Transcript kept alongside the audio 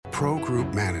Pro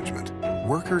Group Management.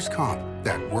 Workers' comp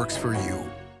that works for you.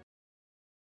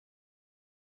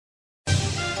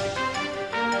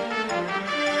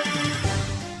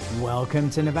 Welcome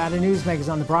to Nevada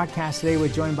Newsmakers. On the broadcast today, we're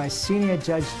joined by Senior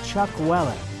Judge Chuck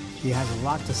Weller. He has a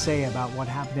lot to say about what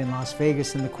happened in Las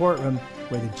Vegas in the courtroom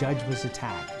where the judge was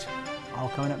attacked. All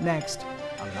coming up next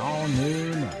on an all-new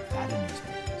Nevada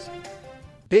Newsmakers.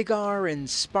 Big R in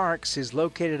Sparks is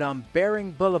located on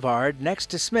Bering Boulevard next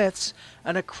to Smith's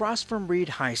and across from Reed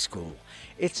High School.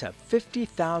 It's a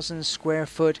 50,000 square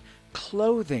foot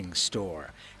clothing store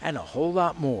and a whole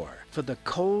lot more. For the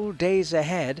cold days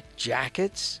ahead,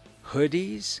 jackets,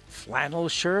 hoodies, flannel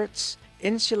shirts,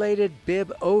 insulated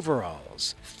bib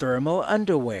overalls, thermal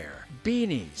underwear,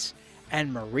 beanies,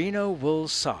 and merino wool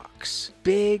socks.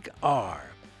 Big R.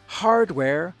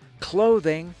 Hardware,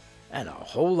 clothing, and a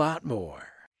whole lot more.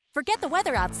 Forget the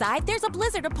weather outside. There's a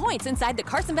blizzard of points inside the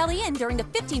Carson Valley Inn during the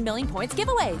 15 million points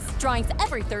giveaways. Drawings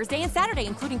every Thursday and Saturday,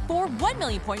 including 4 1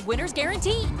 million point winners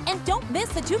guaranteed. And don't miss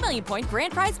the 2 million point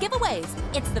grand prize giveaways.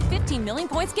 It's the 15 million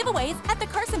points giveaways at the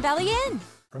Carson Valley Inn.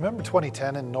 Remember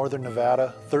 2010 in northern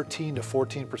Nevada, 13 to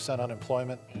 14%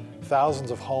 unemployment,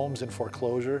 thousands of homes in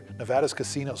foreclosure, Nevada's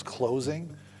casinos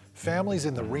closing? Families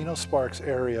in the Reno-Sparks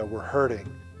area were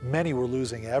hurting. Many were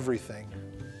losing everything.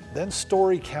 Then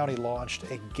Story County launched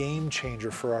a game changer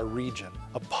for our region,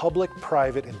 a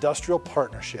public-private industrial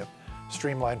partnership,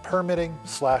 streamlined permitting,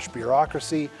 slashed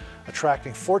bureaucracy,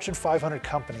 attracting Fortune 500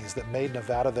 companies that made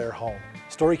Nevada their home.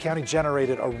 Story County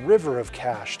generated a river of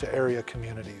cash to area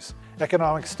communities.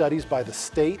 Economic studies by the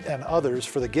state and others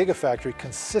for the Gigafactory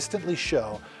consistently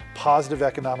show positive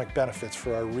economic benefits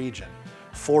for our region.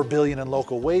 $4 billion in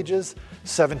local wages,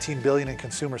 $17 billion in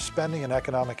consumer spending and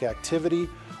economic activity,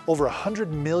 over $100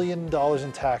 million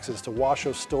in taxes to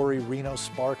Washoe, Story, Reno,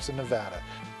 Sparks, and Nevada,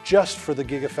 just for the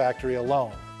Gigafactory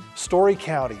alone. Story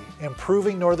County,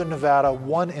 improving northern Nevada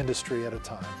one industry at a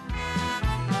time.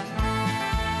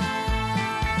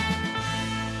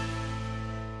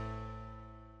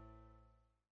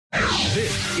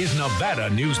 This is Nevada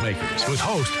Newsmakers with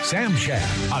host Sam Shad,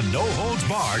 a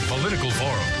no-holds-barred political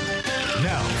forum.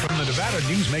 Now, from the Nevada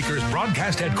Newsmakers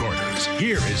broadcast headquarters,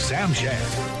 here is Sam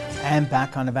Shad. And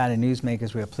back on Nevada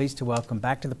Newsmakers, we are pleased to welcome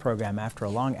back to the program after a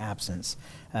long absence,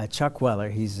 Chuck Weller.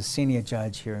 He's a senior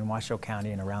judge here in Washoe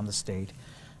County and around the state.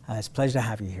 It's a pleasure to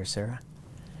have you here, sir.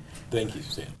 Thank you,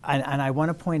 Sam. And I want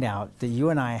to point out that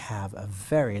you and I have a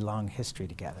very long history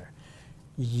together.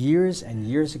 Years and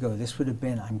years ago, this would have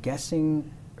been, I'm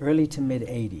guessing, early to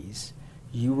mid-'80s,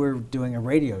 you were doing a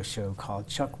radio show called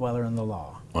Chuck Weller and the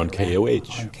Law. On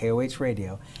KOH. On KOH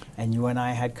Radio. And you and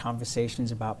I had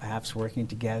conversations about perhaps working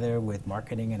together with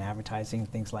marketing and advertising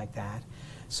and things like that.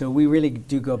 So we really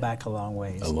do go back a long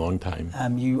ways. A long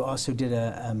time. You also did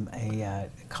a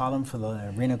column for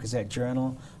the Reno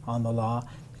Gazette-Journal on the law.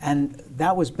 And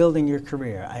that was building your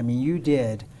career. I mean, you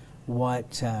did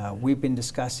what we've been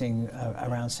discussing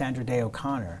around Sandra Day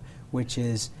O'Connor, which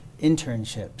is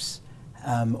internships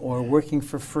or working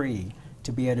for free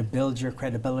to be able to build your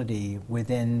credibility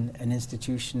within an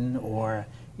institution or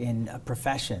in a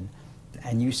profession.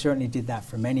 And you certainly did that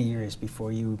for many years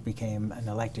before you became an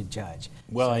elected judge.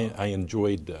 Well, so I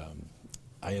enjoyed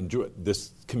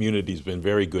this community's been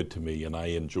very good to me, and I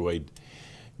enjoyed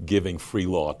giving free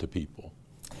law to people.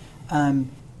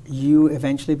 You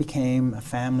eventually became a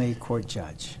family court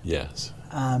judge. Yes.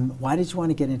 Why did you want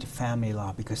to get into family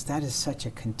law? Because that is such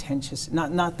a contentious,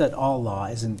 not that all law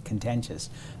isn't contentious,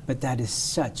 but that is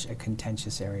such a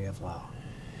contentious area of law.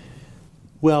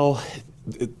 Well,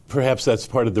 perhaps that's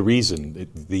part of the reason.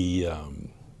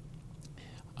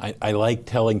 I like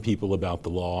telling people about the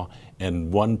law,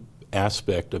 and one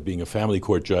aspect of being a family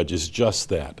court judge is just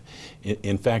that.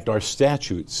 In fact, our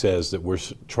statute says that we're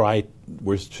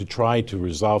to try to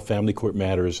resolve family court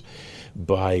matters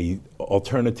by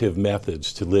alternative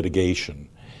methods to litigation.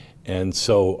 And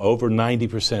so over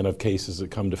 90% of cases that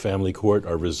come to family court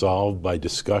are resolved by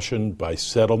discussion, by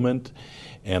settlement,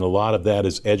 and a lot of that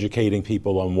is educating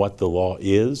people on what the law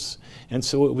is. And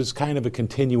so it was kind of a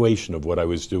continuation of what I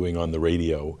was doing on the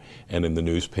radio and in the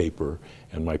newspaper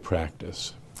and my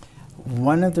practice.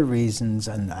 One of the reasons,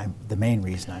 and the main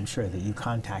reason I'm sure that you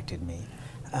contacted me,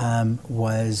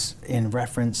 was in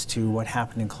reference to what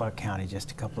happened in Clark County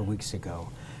just a couple of weeks ago,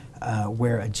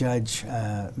 where a judge,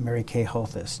 Mary Kay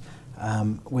Holthus,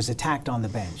 was attacked on the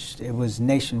bench. It was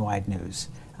nationwide news.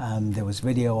 There was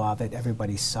video of it.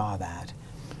 Everybody saw that.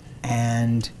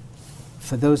 And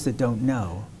for those that don't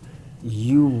know,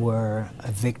 you were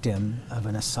a victim of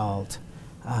an assault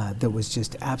that was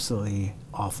just absolutely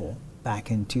awful.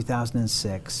 Back in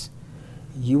 2006,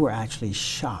 you were actually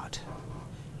shot.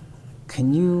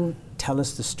 Can you tell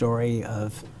us the story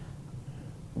of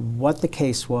what the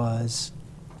case was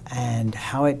and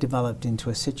how it developed into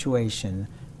a situation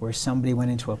where somebody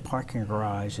went into a parking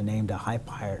garage and aimed a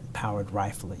high-powered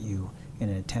rifle at you in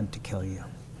an attempt to kill you?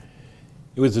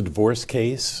 It was a divorce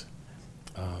case.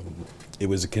 It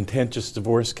was a contentious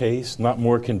divorce case, not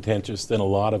more contentious than a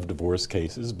lot of divorce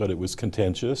cases, but it was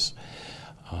contentious.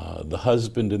 The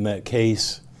husband in that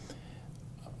case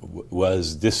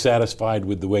was dissatisfied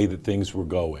with the way that things were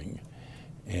going.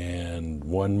 And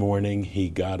one morning he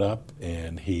got up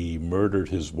and he murdered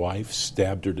his wife,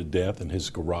 stabbed her to death in his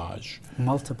garage.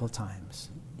 Multiple times.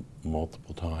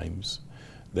 Multiple times.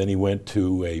 Then he went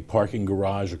to a parking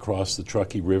garage across the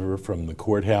Truckee River from the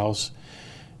courthouse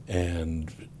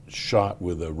and shot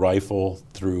with a rifle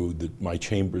through my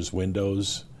chamber's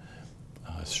windows,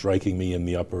 striking me in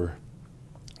the upper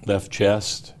left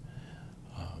chest.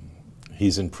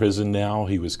 He's in prison now.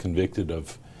 He was convicted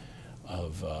of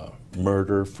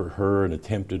murder for her and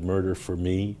attempted murder for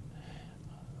me.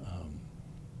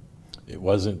 It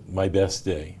wasn't my best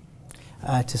day.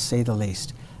 To say the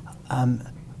least.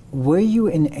 Were you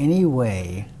in any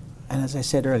way, and as I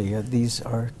said earlier, these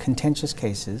are contentious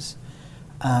cases,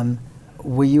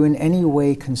 were you in any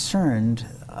way concerned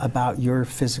about your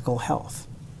physical health?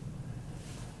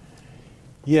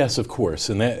 Yes, of course,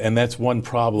 and that's one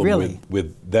problem. Really?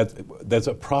 That's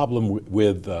a problem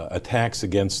with attacks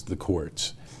against the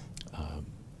courts.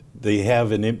 They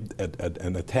have an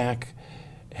attack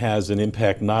has an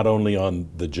impact not only on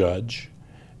the judge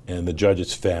and the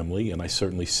judge's family, and I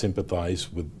certainly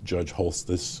sympathize with Judge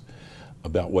Holstis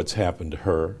about what's happened to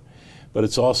her, but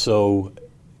it's also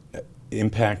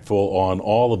impactful on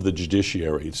all of the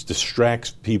judiciary. It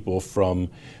distracts people from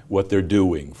what they're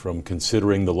doing, from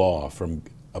considering the law, from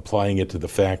applying it to the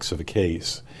facts of a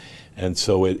case. And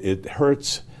so it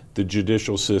hurts the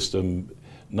judicial system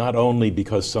not only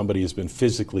because somebody has been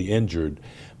physically injured,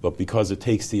 but because it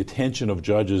takes the attention of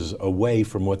judges away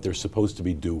from what they're supposed to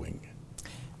be doing.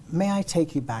 May I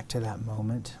take you back to that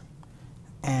moment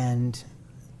and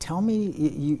tell me,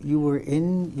 you were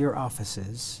in your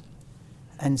offices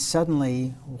and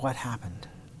suddenly what happened?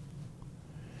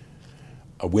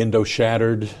 A window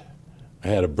shattered. I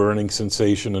had a burning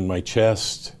sensation in my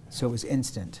chest. So it was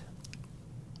instant?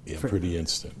 Yeah, pretty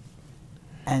instant.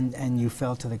 And you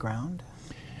fell to the ground?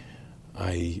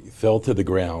 I fell to the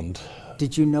ground.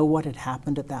 Did you know what had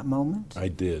happened at that moment? I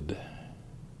did.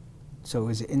 So it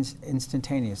was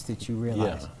instantaneous that you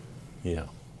realized? Yeah.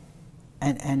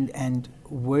 And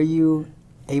were you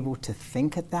able to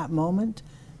think at that moment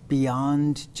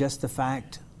beyond just the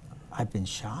fact, I've been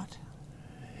shot?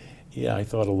 Yeah, I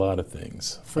thought a lot of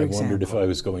things. For example? I wondered if I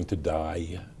was going to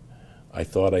die. I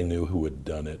thought I knew who had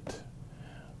done it.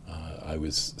 I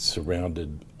was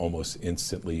surrounded almost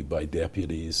instantly by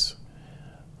deputies.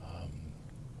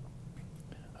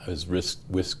 I was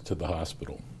whisked to the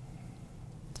hospital.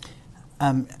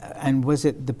 And was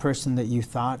it the person that you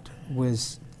thought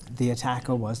was the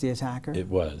attacker, was the attacker? It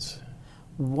was.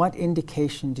 What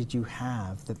indication did you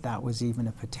have that that was even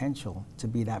a potential to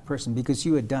be that person? Because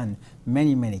you had done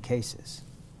many, many cases.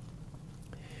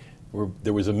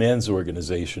 There was a men's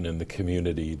organization in the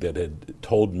community that had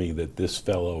told me that this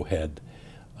fellow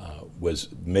was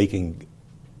making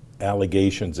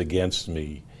allegations against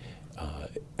me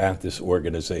at this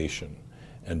organization.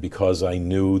 And because I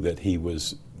knew that he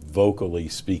was vocally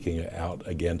speaking out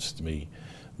against me,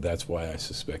 that's why I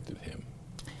suspected him.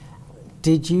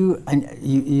 Did you, and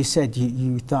you said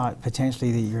you thought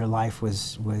potentially that your life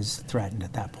was threatened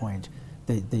at that point,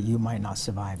 that you might not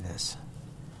survive this.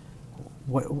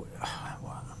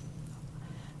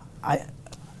 I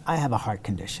have a heart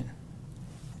condition,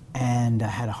 and I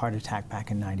had a heart attack back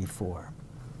in '94.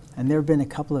 And there have been a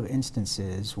couple of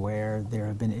instances where there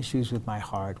have been issues with my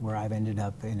heart where I've ended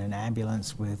up in an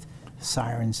ambulance with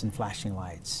sirens and flashing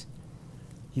lights.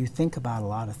 You think about a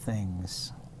lot of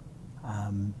things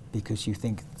because you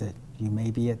think that you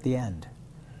may be at the end.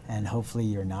 And hopefully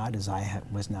you're not, as I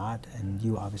was not, and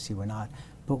you obviously were not.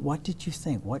 But what did you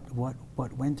think? What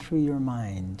went through your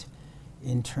mind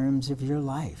in terms of your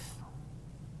life?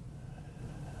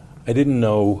 I didn't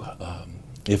know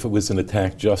if it was an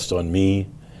attack just on me,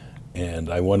 and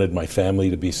I wanted my family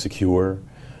to be secure.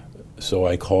 So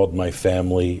I called my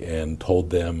family and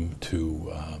told them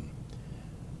to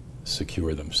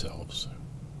secure themselves.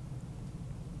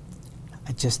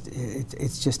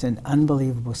 It's just an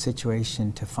unbelievable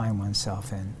situation to find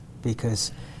oneself in,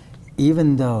 because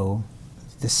even though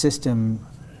the system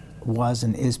was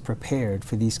and is prepared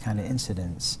for these kind of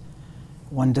incidents,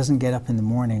 one doesn't get up in the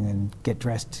morning and get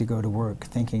dressed to go to work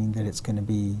thinking that it's going to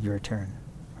be your turn,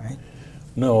 right?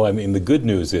 No, I mean, the good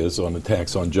news is on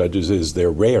attacks on judges is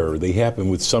they're rare. They happen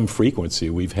with some frequency.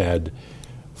 We've had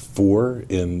 4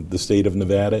 in the state of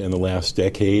Nevada in the last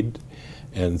decade,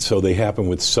 and so they happen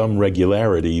with some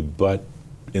regularity, but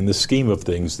in the scheme of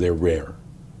things, they're rare.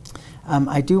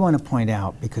 I do want to point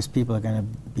out, because people are going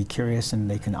to be curious and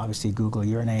they can obviously Google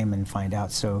your name and find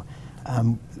out. So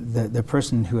the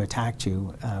person who attacked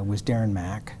you was Darren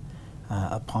Mack,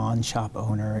 a pawn shop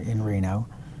owner in Reno.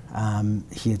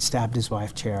 He had stabbed his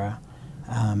wife, Chera,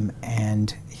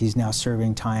 and he's now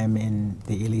serving time in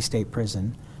the Ely State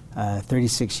Prison,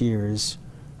 36 years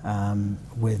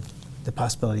with the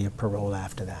possibility of parole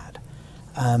after that.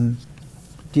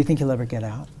 Do you think he'll ever get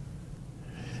out?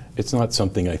 It's not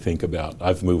something I think about.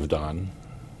 I've moved on.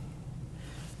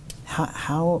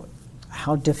 How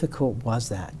difficult was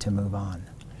that to move on?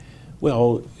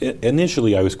 Well,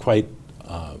 initially I was quite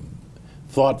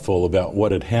thoughtful about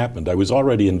what had happened. I was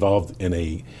already involved in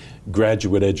a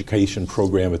graduate education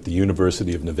program at the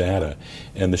University of Nevada,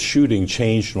 and the shooting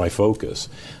changed my focus.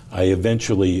 I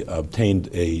eventually obtained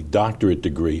a doctorate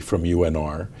degree from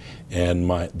UNR, and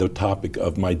the topic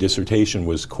of my dissertation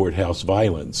was courthouse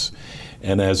violence.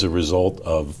 And as a result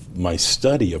of my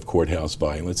study of courthouse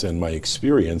violence and my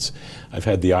experience, I've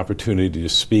had the opportunity to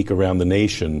speak around the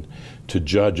nation to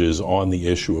judges on the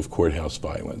issue of courthouse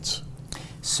violence.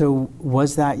 So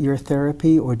was that your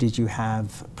therapy, or did you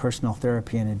have personal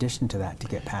therapy in addition to that to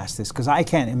get past this? Because I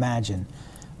can't imagine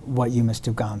what you must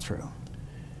have gone through.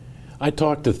 I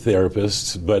talked to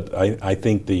therapists, but I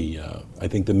think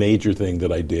the major thing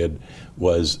that I did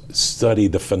was study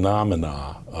the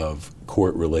phenomena of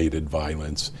court-related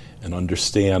violence and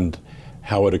understand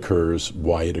how it occurs,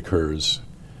 why it occurs,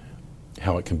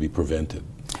 how it can be prevented.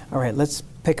 All right, let's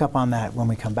pick up on that when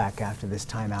we come back after this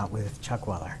timeout with Chuck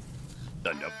Weller.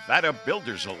 The Nevada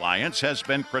Builders Alliance has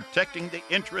been protecting the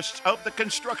interests of the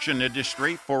construction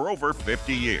industry for over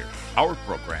 50 years. Our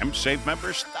programs save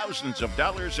members thousands of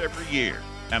dollars every year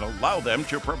and allow them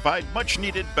to provide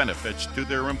much-needed benefits to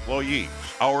their employees.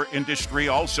 Our industry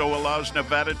also allows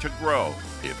Nevada to grow.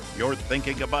 If you're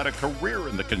thinking about a career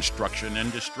in the construction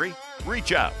industry,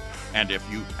 reach out. And if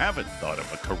you haven't thought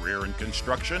of a career in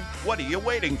construction, what are you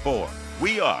waiting for?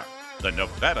 We are the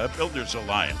Nevada Builders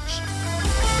Alliance.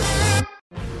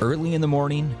 Early in the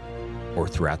morning or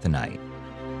throughout the night,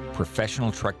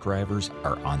 professional truck drivers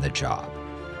are on the job,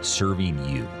 serving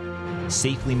you,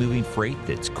 safely moving freight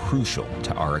that's crucial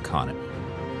to our economy.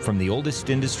 From the oldest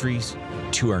industries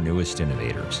to our newest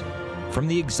innovators, from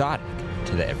the exotic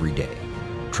to the everyday,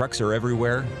 trucks are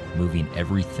everywhere, moving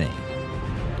everything.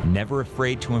 Never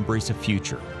afraid to embrace a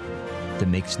future that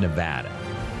makes Nevada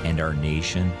and our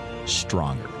nation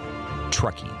stronger.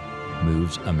 Trucking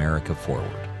moves America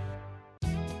forward.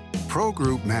 Pro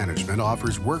Group Management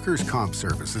offers workers' comp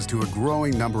services to a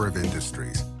growing number of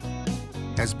industries.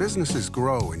 As businesses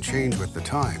grow and change with the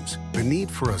times, the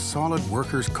need for a solid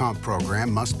workers' comp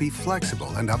program must be flexible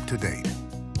and up to date.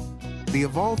 The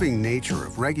evolving nature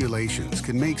of regulations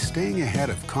can make staying ahead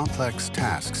of complex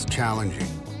tasks challenging.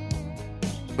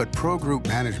 But Pro Group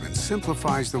Management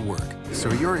simplifies the work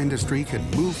so your industry can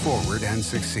move forward and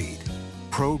succeed.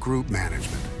 Pro Group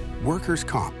Management, workers'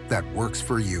 comp that works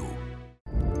for you.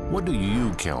 What do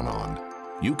you count on?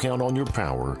 You count on your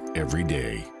power every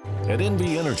day. At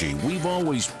NV Energy, we've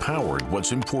always powered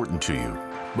what's important to you.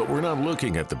 But we're not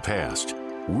looking at the past.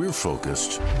 We're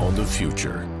focused on the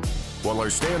future. While our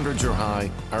standards are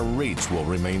high, our rates will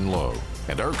remain low.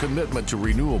 And our commitment to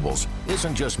renewables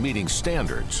isn't just meeting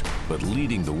standards, but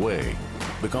leading the way.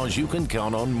 Because you can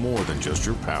count on more than just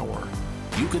your power.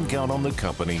 You can count on the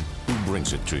company who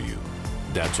brings it to you.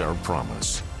 That's our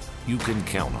promise. You can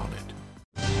count on it.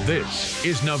 This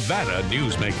is Nevada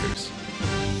Newsmakers.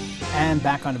 And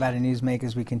back on Nevada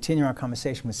Newsmakers, we continue our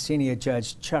conversation with Senior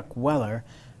Judge Chuck Weller,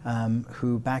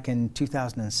 who back in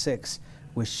 2006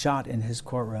 was shot in his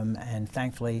courtroom and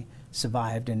thankfully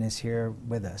survived and is here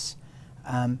with us.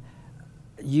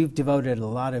 You've devoted a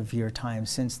lot of your time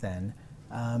since then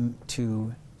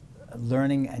to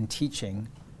learning and teaching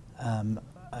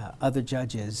other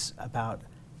judges about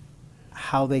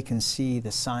how they can see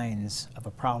the signs of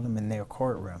a problem in their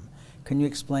courtroom. Can you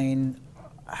explain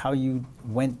how you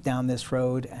went down this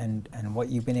road and what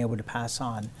you've been able to pass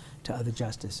on to other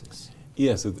justices?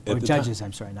 Yes. Or judges,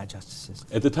 I'm sorry, not justices.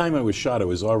 At the time I was shot, I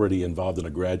was already involved in a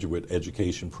graduate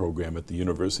education program at the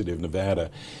University of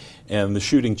Nevada, and the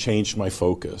shooting changed my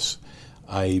focus.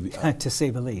 To say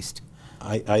the least.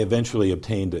 I eventually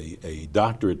obtained a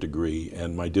doctorate degree,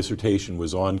 and my dissertation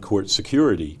was on court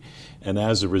security. And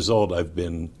as a result,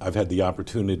 I've had the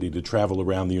opportunity to travel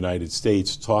around the United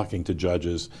States talking to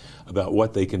judges about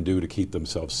what they can do to keep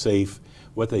themselves safe,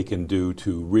 what they can do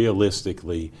to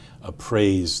realistically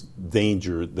appraise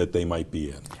danger that they might be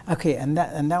in. Okay, and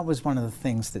that was one of the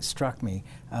things that struck me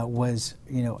was,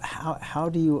 you know, how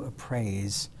do you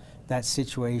appraise that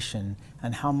situation,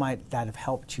 and how might that have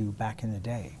helped you back in the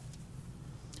day?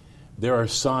 There are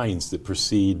signs that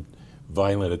precede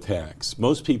violent attacks.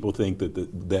 Most people think that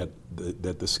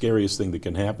the scariest thing that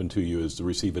can happen to you is to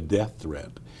receive a death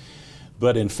threat.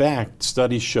 But in fact,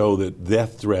 studies show that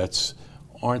death threats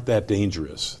aren't that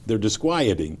dangerous. They're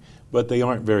disquieting, but they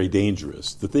aren't very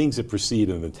dangerous. The things that precede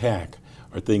an attack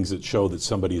are things that show that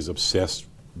somebody is obsessed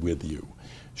with you.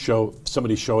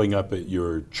 Somebody showing up at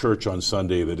your church on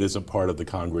Sunday that isn't part of the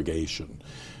congregation,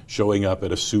 showing up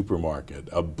at a supermarket,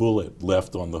 a bullet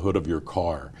left on the hood of your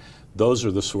car. Those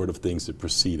are the sort of things that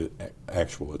precede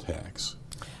actual attacks.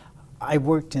 I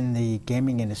worked in the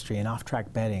gaming industry and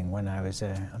off-track betting when I was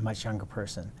a much younger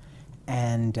person.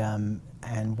 And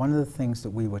one of the things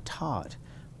that we were taught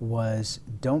was,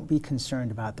 don't be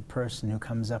concerned about the person who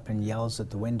comes up and yells at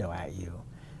the window at you.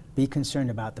 Be concerned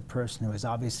about the person who is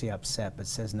obviously upset but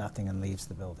says nothing and leaves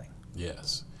the building.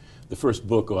 Yes. The first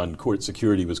book on court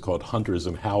security was called Hunters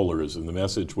and Howlers, and the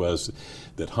message was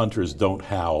that hunters don't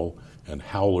howl and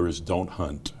howlers don't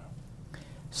hunt.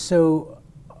 So,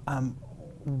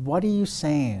 what are you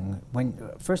saying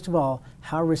when, first of all,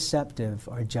 how receptive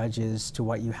are judges to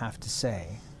what you have to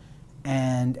say?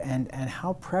 And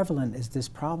how prevalent is this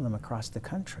problem across the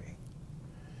country?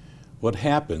 What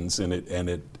happens, and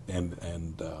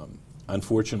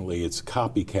unfortunately, it's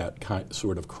copycat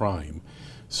sort of crime.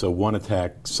 So one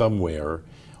attack somewhere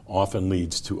often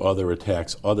leads to other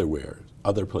attacks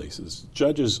other places.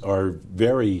 Judges are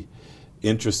very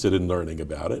interested in learning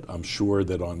about it. I'm sure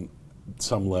that on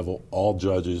some level, all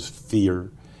judges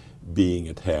fear being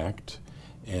attacked,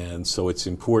 and so it's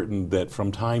important that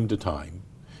from time to time,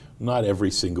 not every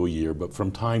single year, but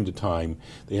from time to time,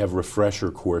 they have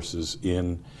refresher courses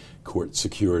in court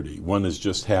security. One has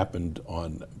just happened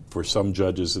for some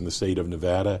judges in the state of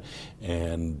Nevada,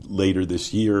 and later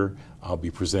this year, I'll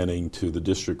be presenting to the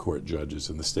district court judges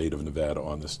in the state of Nevada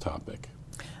on this topic.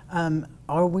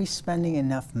 Are we spending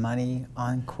enough money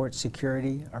on court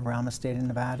security around the state of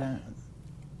Nevada?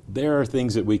 There are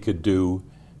things that we could do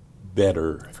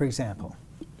better. For example?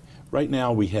 Right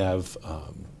now we have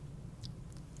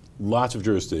lots of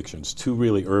jurisdictions, 2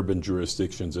 really urban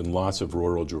jurisdictions and lots of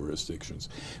rural jurisdictions.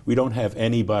 We don't have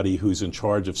anybody who's in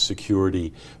charge of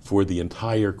security for the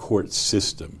entire court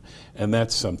system, and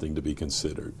that's something to be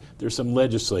considered. There's some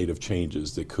legislative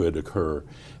changes that could occur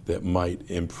that might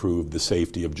improve the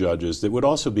safety of judges that would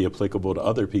also be applicable to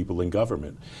other people in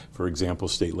government, for example,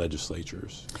 state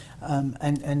legislatures.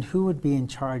 And who would be in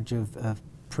charge of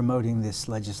promoting this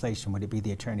legislation? Would it be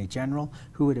the Attorney General?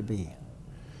 Who would it be?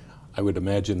 I would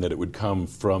imagine that it would come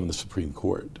from the Supreme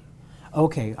Court.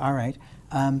 Okay, all right.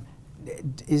 You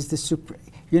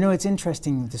know, it's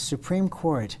interesting, the Supreme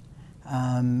Court,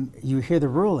 you hear the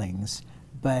rulings,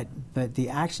 but the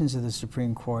actions of the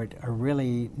Supreme Court are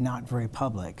really not very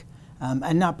public.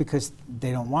 And not because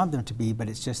they don't want them to be, but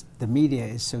it's just the media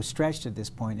is so stretched at this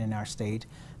point in our state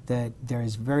that there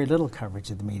is very little coverage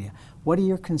of the media. What are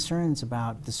your concerns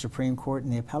about the Supreme Court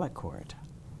and the Appellate Court?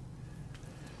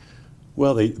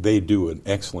 Well, they do an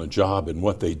excellent job in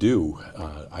what they do.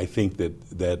 I think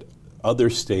that other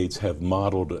states have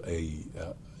modeled a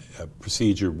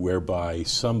procedure whereby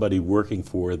somebody working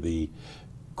for the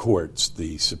courts,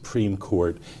 the Supreme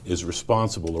Court, is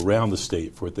responsible around the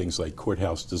state for things like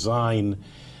courthouse design,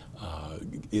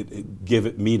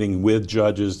 meeting with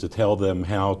judges to tell them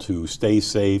how to stay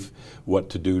safe, what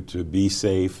to do to be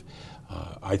safe.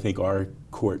 I think our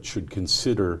court should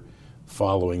consider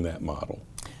following that model.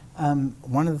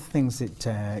 One of the things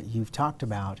that you've talked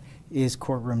about is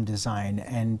courtroom design,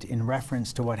 and in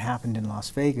reference to what happened in Las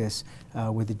Vegas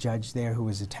with the judge there who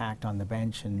was attacked on the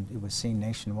bench, and it was seen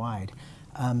nationwide.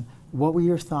 What were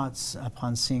your thoughts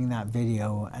upon seeing that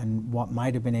video, and what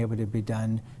might have been able to be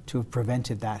done to have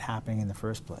prevented that happening in the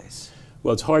first place?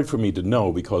 Well, it's hard for me to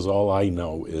know because all I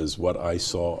know is what I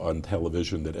saw on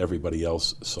television that everybody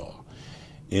else saw.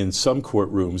 In some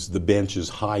courtrooms, the bench is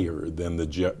higher than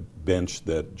the bench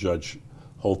that Judge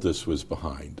Holtis was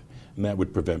behind, and that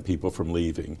would prevent people from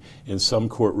leaving. In some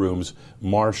courtrooms,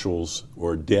 marshals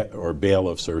or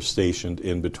bailiffs are stationed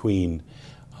in between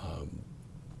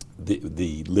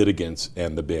the litigants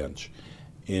and the bench.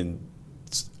 In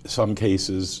some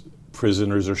cases,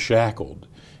 prisoners are shackled.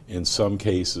 In some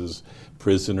cases,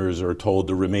 prisoners are told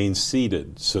to remain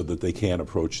seated so that they can't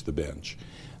approach the bench.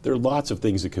 There are lots of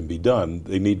things that can be done.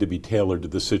 They need to be tailored to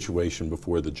the situation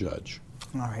before the judge.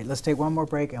 All right, let's take one more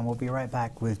break, and we'll be right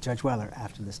back with Judge Weller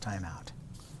after this timeout.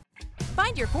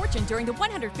 Find your fortune during the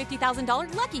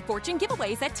 $150,000 Lucky Fortune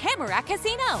giveaways at Tamarack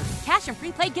Casino. Cash and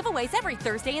free play giveaways every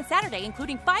Thursday and Saturday,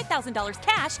 including $5,000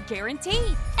 cash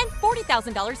guaranteed and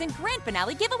 $40,000 in grand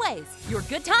finale giveaways. Your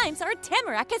good times are at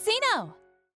Tamarack Casino.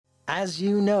 As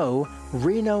you know,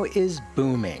 Reno is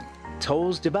booming.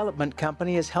 Toll's development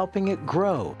company is helping it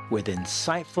grow with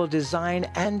insightful design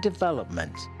and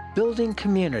development, building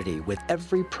community with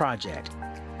every project,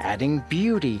 adding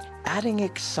beauty, adding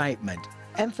excitement,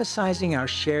 emphasizing our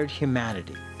shared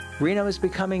humanity. Reno is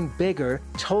becoming bigger.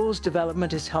 Toll's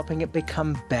development is helping it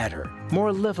become better,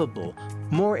 more livable,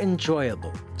 more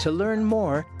enjoyable. To learn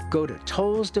more, go to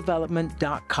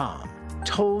tollsdevelopment.com.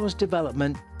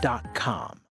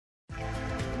 tollsdevelopment.com.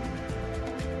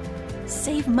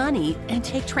 Save money and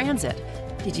take transit.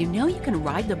 Did you know you can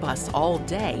ride the bus all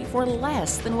day for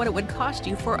less than what it would cost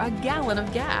you for a gallon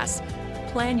of gas?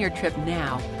 Plan your trip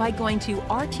now by going to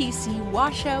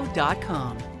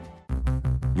rtcwashoe.com.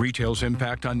 Retail's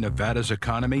impact on Nevada's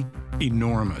economy?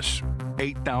 Enormous.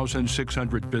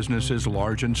 8,600 businesses,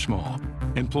 large and small,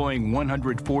 employing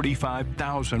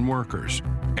 145,000 workers.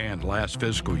 And last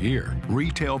fiscal year,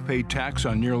 retail paid tax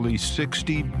on nearly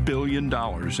 $60 billion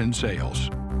in sales.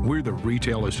 We're the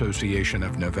Retail Association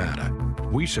of Nevada.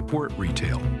 We support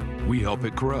retail, we help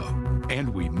it grow, and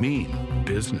we mean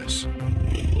business.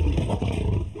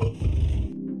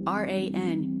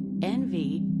 RANNV.org.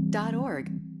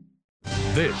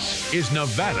 This is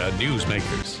Nevada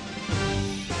Newsmakers.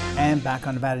 And back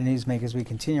on Nevada Newsmakers, we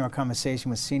continue our conversation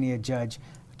with Senior Judge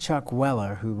Chuck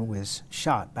Weller, who was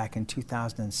shot back in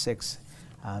 2006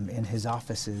 in his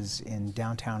offices in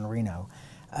downtown Reno.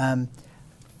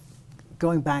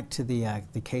 Going back to the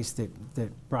case that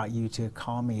brought you to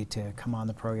call me to come on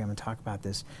the program and talk about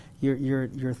this,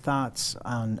 your thoughts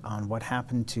on what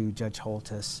happened to Judge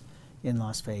Holtis in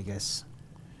Las Vegas?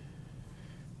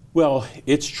 Well,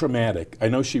 it's traumatic. I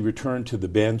know she returned to the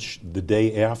bench the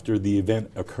day after the event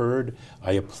occurred.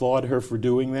 I applaud her for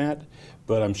doing that,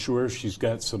 but I'm sure she's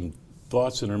got some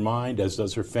thoughts in her mind, as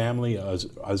does her family, as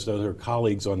does her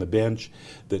colleagues on the bench,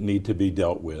 that need to be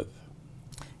dealt with.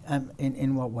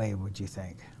 In what way would you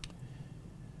think?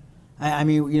 I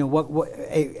mean, you know,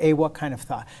 what kind of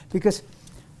thought? Because,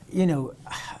 you know,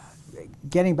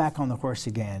 getting back on the horse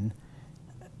again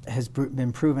has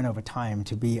been proven over time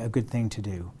to be a good thing to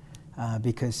do.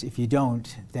 Because if you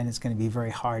don't, then it's going to be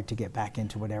very hard to get back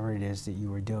into whatever it is that you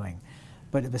were doing.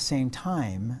 But at the same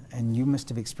time, and you must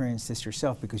have experienced this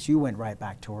yourself because you went right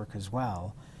back to work as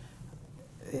well,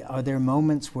 are there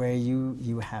moments where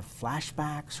you have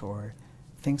flashbacks or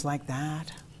things like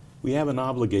that? We have an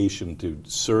obligation to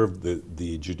serve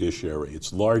the judiciary.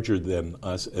 It's larger than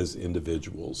us as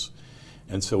individuals.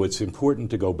 And so it's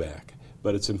important to go back.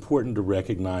 But it's important to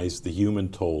recognize the human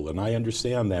toll, and I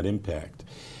understand that impact.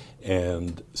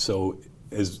 And so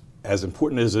as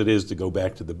important as it is to go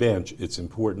back to the bench, it's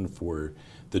important for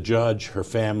the judge, her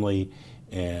family,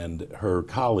 and her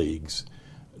colleagues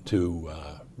to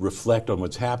reflect on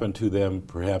what's happened to them,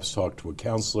 perhaps talk to a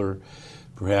counselor,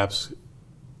 perhaps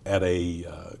at a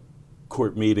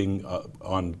court meeting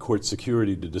on court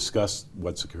security to discuss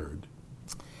what's occurred.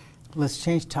 Let's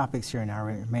change topics here in our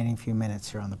remaining few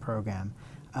minutes here on the program.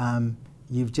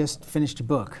 You've just finished a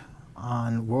book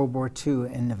on World War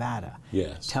II in Nevada.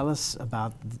 Yes. Tell us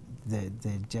about the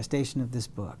gestation of this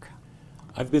book.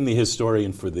 I've been the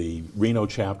historian for the Reno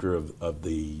chapter of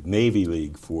the Navy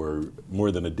League for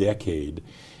more than a decade,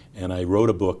 and I wrote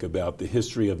a book about the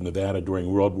history of Nevada during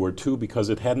World War II because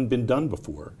it hadn't been done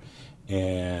before.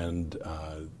 And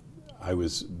I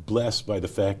was blessed by the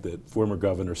fact that former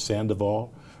Governor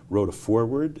Sandoval wrote a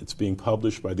foreword. It's being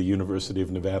published by the University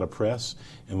of Nevada Press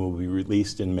and will be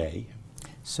released in May.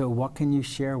 So what can you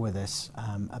share with us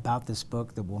about this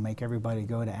book that will make everybody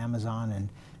go to Amazon and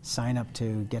sign up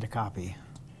to get a copy?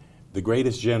 The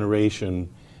Greatest Generation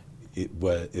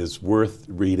is worth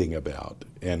reading about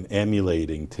and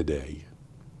emulating today.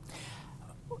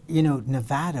 You know,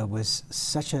 Nevada was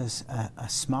such a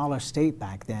smaller state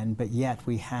back then, but yet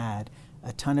we had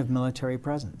a ton of military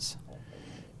presence.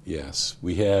 Yes,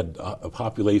 we had a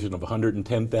population of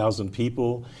 110,000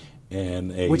 people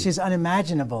and which is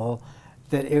unimaginable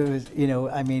that it was, you know,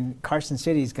 I mean, Carson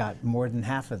City's got more than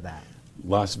half of that.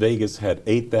 Las Vegas had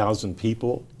 8,000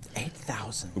 people.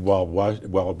 8,000.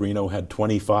 While Reno had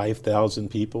 25,000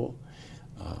 people.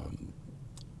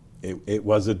 It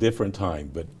was a different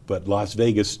time, but Las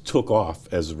Vegas took off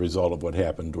as a result of what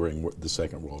happened during the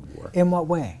Second World War. In what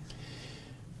way?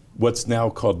 What's now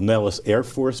called Nellis Air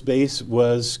Force Base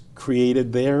was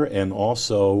created there, and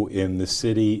also in the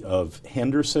city of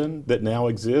Henderson that now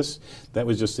exists. That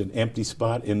was just an empty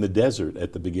spot in the desert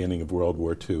at the beginning of World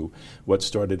War II. What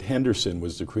started Henderson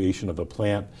was the creation of a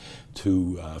plant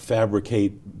to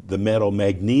fabricate the metal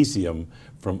magnesium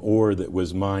from ore that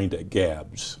was mined at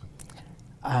Gabbs.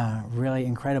 Really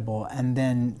incredible. And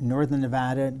then Northern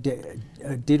Nevada,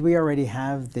 did we already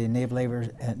have the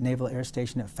Naval Air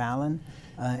Station at Fallon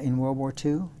in World War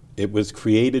II? It was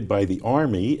created by the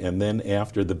Army, and then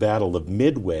after the Battle of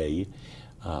Midway,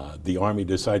 the Army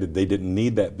decided they didn't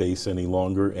need that base any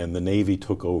longer, and the Navy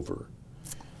took over.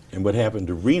 And what happened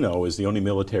to Reno is the only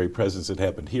military presence that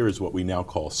happened here is what we now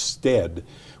call Stead,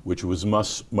 which was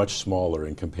much smaller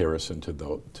in comparison to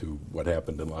what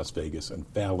happened in Las Vegas, and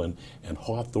Fallon, and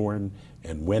Hawthorne,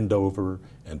 and Wendover,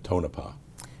 and Tonopah.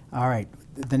 All right,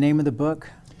 the name of the book?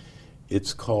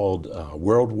 It's called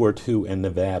World War II in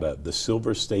Nevada, The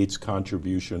Silver State's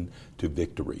Contribution to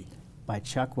Victory. By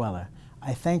Chuck Weller.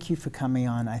 I thank you for coming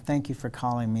on. I thank you for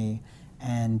calling me.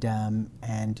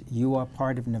 And you are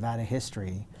part of Nevada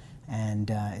history. And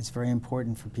it's very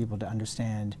important for people to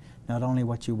understand not only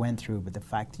what you went through, but the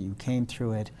fact that you came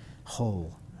through it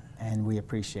whole. And we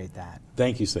appreciate that.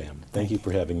 Thank you, Sam. Thank you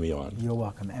for having me on. You're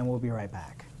welcome. And we'll be right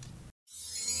back.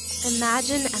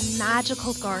 Imagine a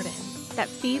magical garden that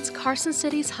feeds Carson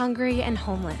City's hungry and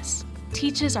homeless,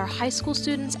 teaches our high school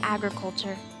students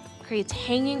agriculture, creates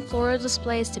hanging floral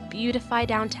displays to beautify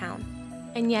downtown,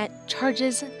 and yet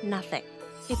charges nothing.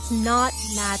 It's not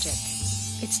magic.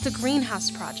 It's the Greenhouse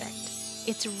Project.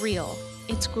 It's real,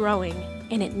 it's growing,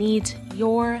 and it needs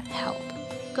your help.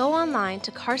 Go online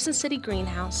to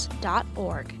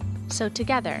carsоncitygreenhouse.org so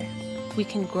together we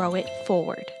can grow it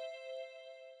forward.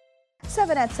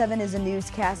 7 at 7 is a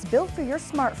newscast built for your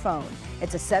smartphone.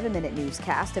 It's a 7-minute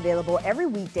newscast available every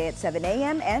weekday at 7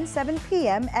 a.m. and 7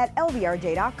 p.m. at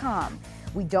lvrj.com.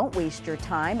 We don't waste your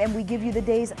time, and we give you the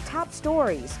day's top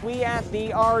stories. We at the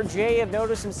RJ have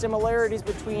noticed some similarities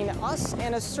between us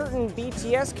and a certain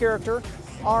BTS character,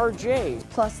 RJ.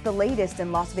 Plus the latest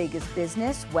in Las Vegas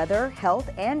business, weather, health,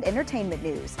 and entertainment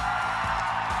news.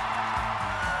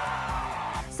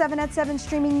 7 at 7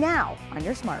 streaming now on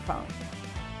your smartphone.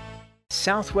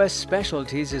 Southwest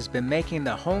Specialties has been making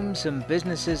the homes and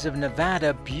businesses of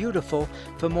Nevada beautiful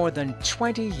for more than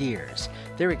 20 years.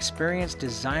 Their experienced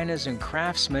designers and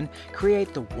craftsmen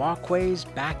create the walkways,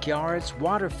 backyards,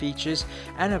 water features,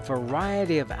 and a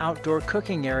variety of outdoor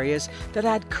cooking areas that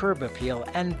add curb appeal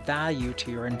and value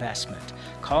to your investment.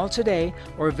 Call today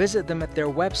or visit them at their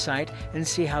website and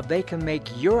see how they can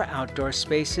make your outdoor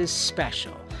spaces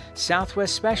special.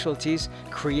 Southwest Specialties,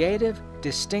 creative,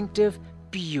 distinctive,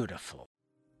 beautiful.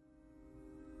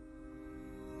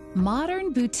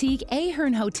 Modern boutique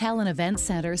Ahern Hotel and Event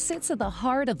Center sits at the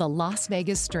heart of the Las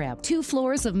Vegas Strip. 2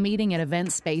 floors of meeting and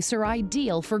event space are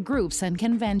ideal for groups and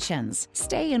conventions.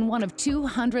 Stay in one of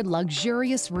 200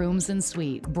 luxurious rooms and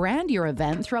suites. Brand your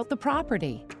event throughout the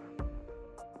property.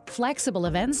 Flexible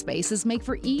event spaces make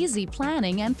for easy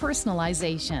planning and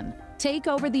personalization. Take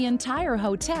over the entire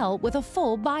hotel with a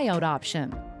full buyout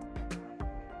option.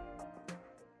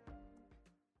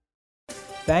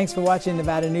 Thanks for watching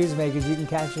Nevada Newsmakers. You can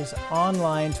catch us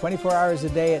online 24 hours a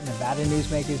day at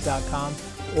nevadanewsmakers.com,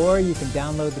 or you can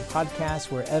download the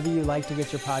podcast wherever you like to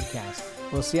get your podcast.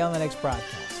 We'll see you on the next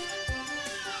broadcast.